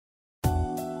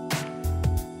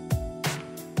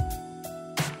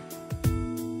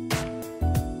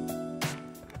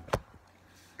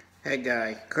Hey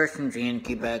guys, Christian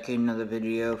Janicki back in another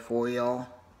video for y'all.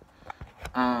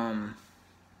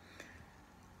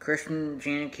 Christian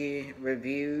Janicki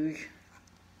reviews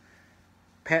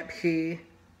Pepsi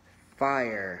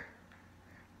Fire.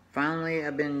 Finally,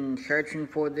 I've been searching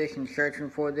for this,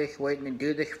 waiting to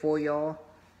do this for y'all.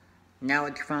 Now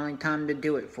it's finally time to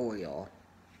do it for y'all.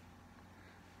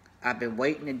 I've been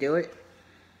waiting to do it.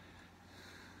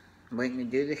 Waiting to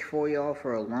do this for y'all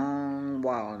for a long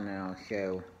while now,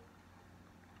 so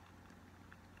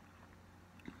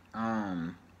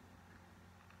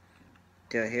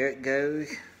so here it goes.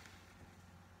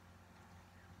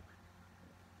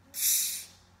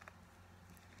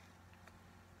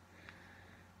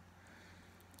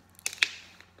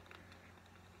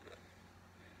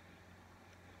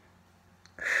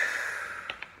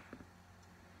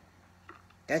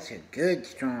 That's a good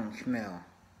strong smell.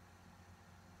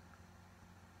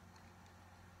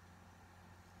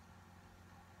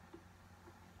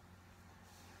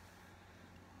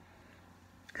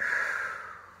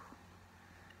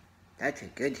 That's a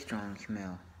good strong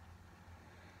smell.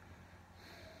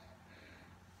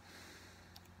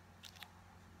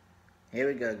 Here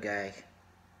we go, guys.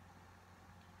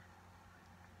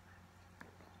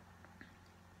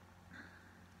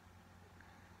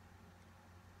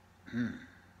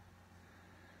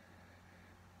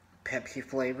 Pepsi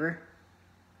flavor.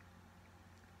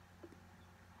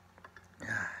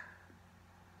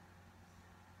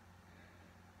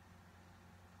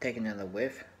 Take another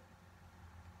whiff.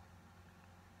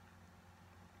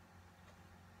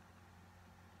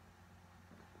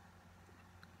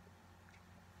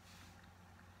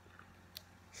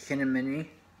 Cinnamony.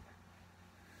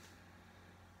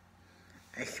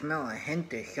 I smell a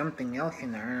hint of something else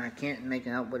in there and I can't make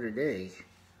out what it is.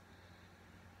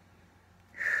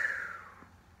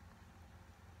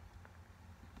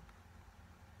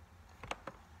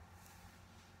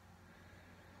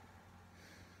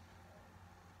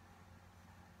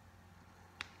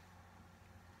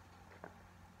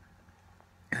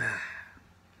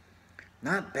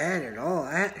 Not bad at all,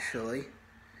 actually.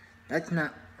 That's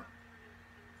not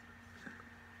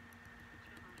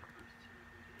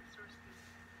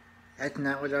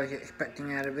what I was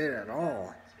expecting out of it at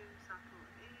all.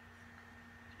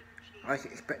 I was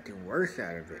expecting worse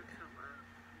out of it.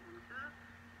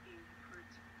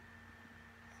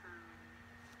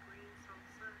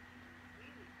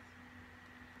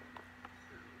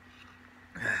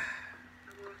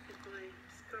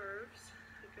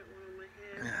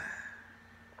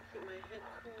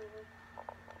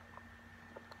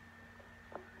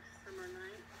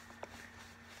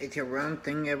 It's a rum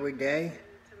thing every day.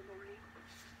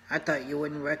 I thought you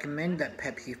wouldn't recommend that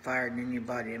Pepsi Fire to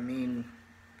anybody. I mean,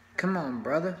 come on,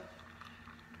 brother.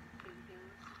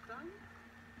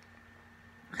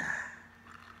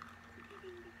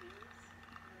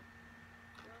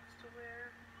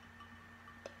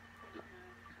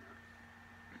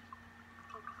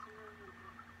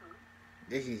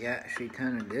 This is actually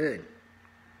kind of good.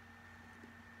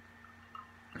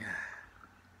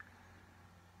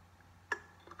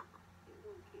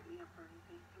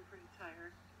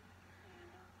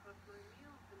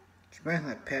 Smells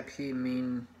like Pepsi. I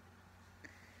mean,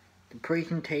 the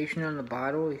presentation on the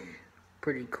bottle is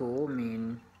pretty cool. I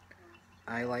mean,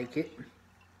 I like it. About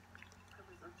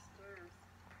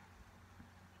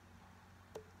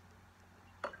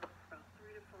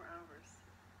 3 to 4 hours.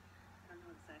 I don't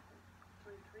know exactly.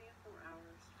 Between 3 and 4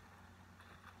 hours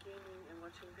gaming and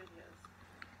watching videos.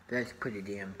 That's pretty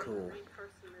damn cool. It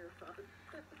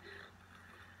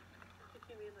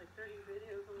gave me like 30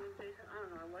 videos on one day. I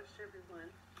don't know, I watched every one.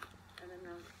 And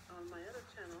then on my other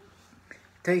channel.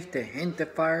 Taste a hint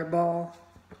of Fireball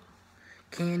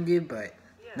candy, but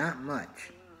not much.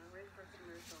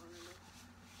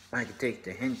 I could taste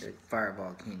a hint of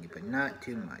Fireball candy, but not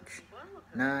too much.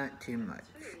 Not too much.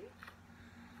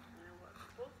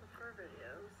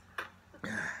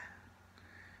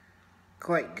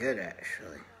 Quite good,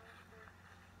 actually.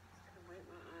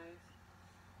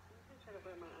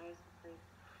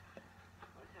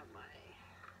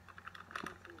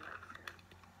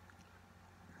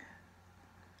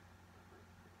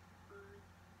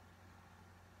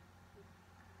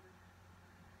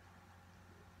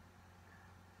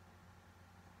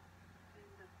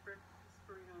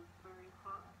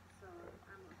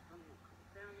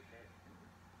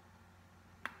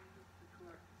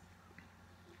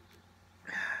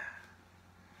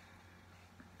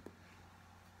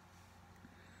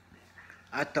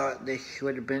 I thought this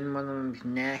would have been one of those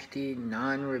nasty,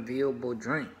 non-revealable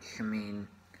drinks. I mean,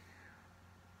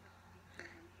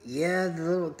 yeah, the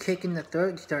little kick in the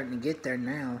throat's starting to get there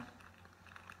now.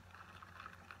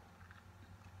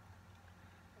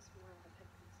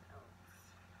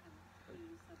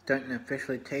 starting to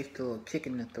officially taste a little kick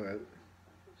in the throat.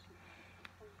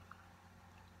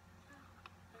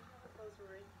 Those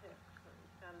were right there, so we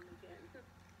got them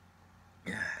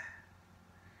again.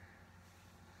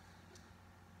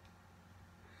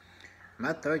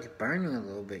 My throat's burning a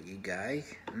little bit, you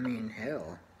guys. I mean,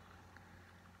 hell.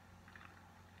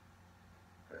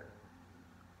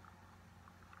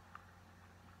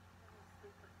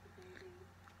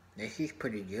 This is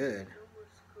pretty good. No more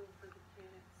school for the kids.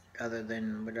 Other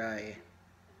than what I And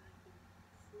I can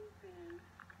sleep in.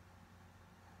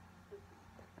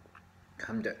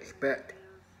 come to expect.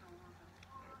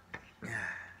 So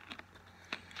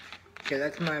So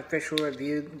that's my official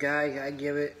review, guys. I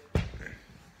give it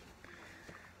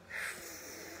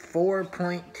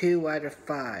 4.2 out of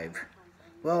 5.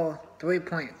 Well,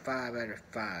 3.5 out of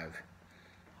 5.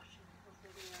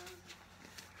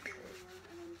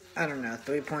 I don't know,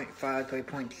 3.5,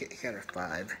 3.6 out of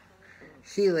 5.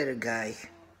 See you later, guys.